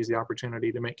navies the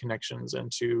opportunity to make connections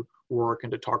and to work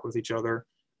and to talk with each other.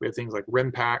 We have things like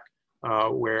RIMPAC,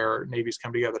 where navies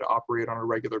come together to operate on a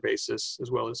regular basis, as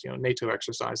well as NATO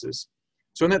exercises.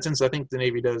 So in that sense, I think the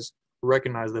Navy does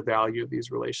recognize the value of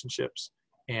these relationships.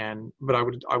 But I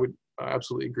would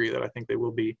absolutely agree that I think they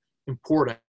will be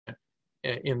important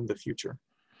in the future.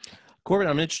 Corbin,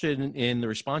 I'm interested in the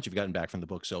response you've gotten back from the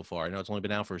book so far. I know it's only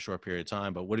been out for a short period of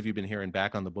time, but what have you been hearing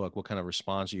back on the book? What kind of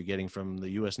response are you getting from the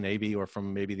U.S. Navy or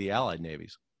from maybe the Allied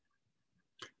navies?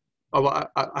 Oh, well,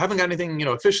 I haven't got anything,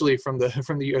 officially from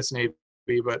the U.S. Navy,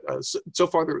 but so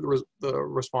far the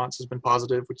response has been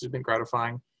positive, which has been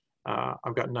gratifying.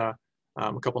 I've gotten a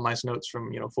couple nice notes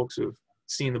from folks who've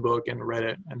seen the book and read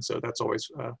it, and so that's always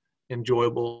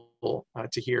enjoyable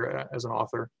to hear as an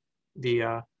author.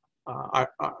 I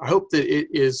hope that it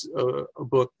is a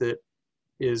book that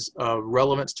is of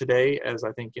relevance today, as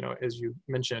I think, as you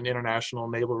mentioned, international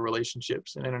naval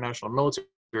relationships and international military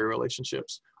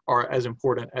relationships are as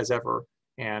important as ever,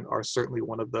 and are certainly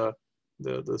one of the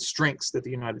strengths that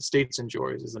the United States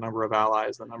enjoys, is the number of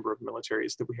allies, the number of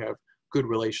militaries that we have good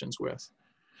relations with.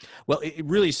 Well, it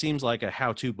really seems like a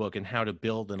how-to book and how to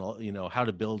build an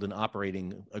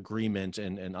operating agreement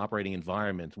and operating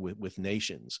environment with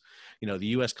nations. The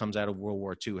U.S. comes out of World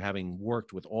War II having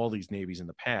worked with all these navies in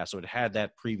the past, so it had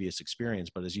that previous experience.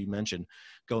 But as you mentioned,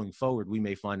 going forward, we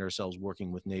may find ourselves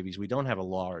working with navies we don't have a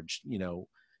large,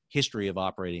 history of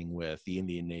operating with: the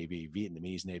Indian Navy,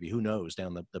 Vietnamese Navy, who knows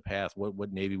down the path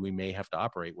what Navy we may have to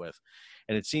operate with.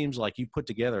 And it seems like you put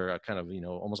together a kind of,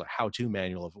 almost a how-to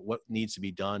manual of what needs to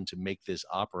be done to make this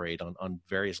operate on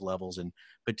various levels, and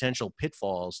potential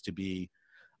pitfalls to be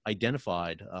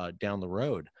identified down the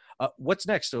road. What's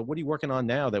next? So what are you working on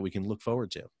now that we can look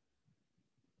forward to?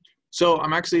 So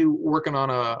I'm actually working on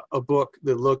a book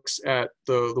that looks at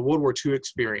the World War II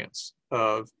experience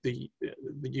of the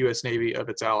U.S. Navy, of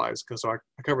its allies. So I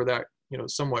cover that,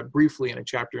 somewhat briefly in a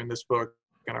chapter in this book,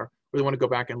 and I really want to go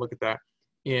back and look at that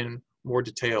in more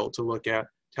detail, to look at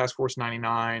Task Force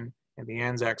 99 and the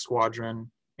Anzac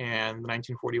Squadron and the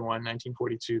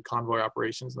 1941-1942 convoy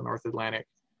operations in the North Atlantic,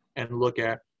 and look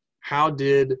at how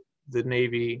did the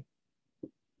Navy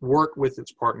work with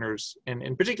its partners, and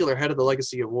in particular, how did the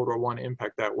legacy of World War I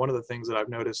impact that? One of the things that I've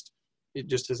noticed,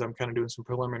 just as I'm kind of doing some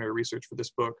preliminary research for this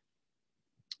book,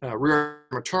 Rear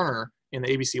Admiral Turner in the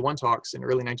ABC One talks in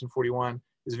early 1941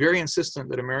 is very insistent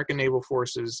that American naval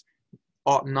forces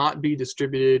ought not be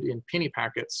distributed in penny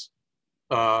packets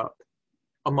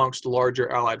amongst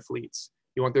larger Allied fleets.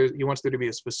 He wants there to be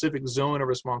a specific zone of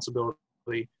responsibility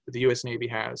that the U.S. Navy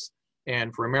has,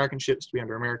 and for American ships to be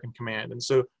under American command. And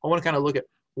so I want to kind of look at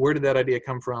where did that idea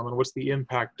come from, and what's the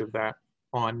impact of that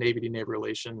on Navy-to-Navy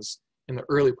relations in the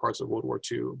early parts of World War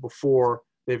II, before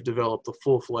they've developed the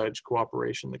full-fledged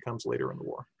cooperation that comes later in the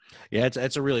war. Yeah,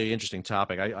 it's a really interesting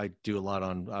topic. I do a lot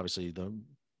on, obviously, the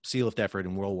sea lift effort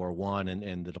in World War I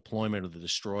and the deployment of the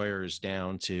destroyers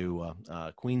down to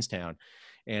Queenstown.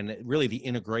 and really the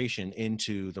integration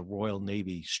into the Royal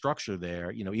Navy structure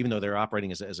there. You know, even though they're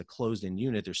operating as a closed-in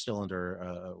unit, they're still under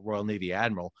a Royal Navy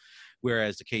admiral.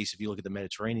 Whereas the case, if you look at the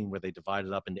Mediterranean, where they divide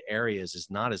it up into areas, is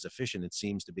not as efficient, it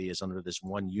seems to be, as under this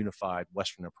one unified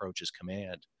Western approach as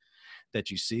command that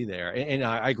you see there. And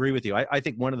I agree with you. I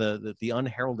think one of the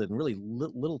unheralded and really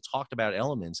little talked about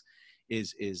elements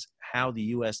is how the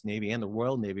U.S. Navy and the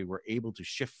Royal Navy were able to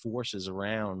shift forces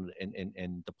around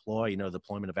and deploy, you know, the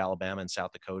deployment of Alabama and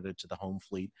South Dakota to the home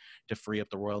fleet to free up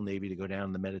the Royal Navy to go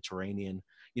down the Mediterranean.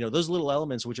 You know, those little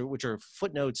elements, which are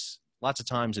footnotes lots of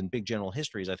times in big general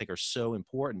histories, I think are so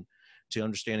important to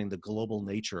understanding the global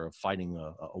nature of fighting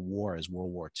a war as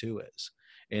World War II is.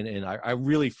 And I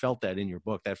really felt that in your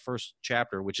book, that first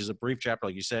chapter, which is a brief chapter,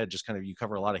 like you said, just kind of, you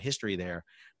cover a lot of history there,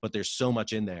 but there's so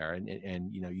much in there.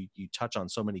 And you know, you touch on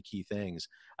so many key things.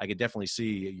 I could definitely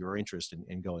see your interest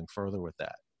in going further with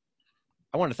that.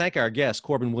 I want to thank our guest,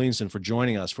 Corbin Williamson, for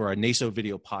joining us for our NASO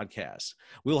video podcast.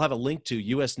 We'll have a link to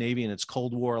U.S. Navy and its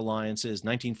Cold War alliances,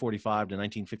 1945 to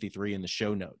 1953, in the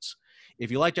show notes.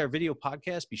 If you liked our video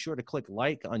podcast, be sure to click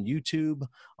like on YouTube,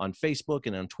 on Facebook,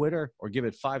 and on Twitter, or give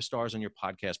it 5 stars on your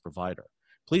podcast provider.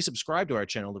 Please subscribe to our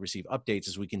channel to receive updates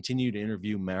as we continue to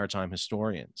interview maritime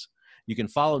historians. You can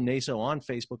follow NASO on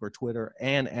Facebook or Twitter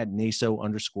and at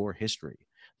NASO_history.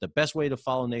 The best way to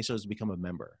follow NASO is to become a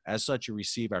member. As such, you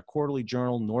receive our quarterly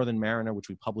journal, Northern Mariner, which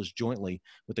we publish jointly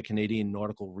with the Canadian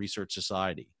Nautical Research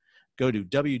Society. Go to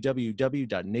www.naso.org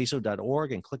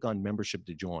and click on membership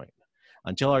to join.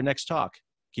 Until our next talk,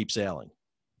 keep sailing.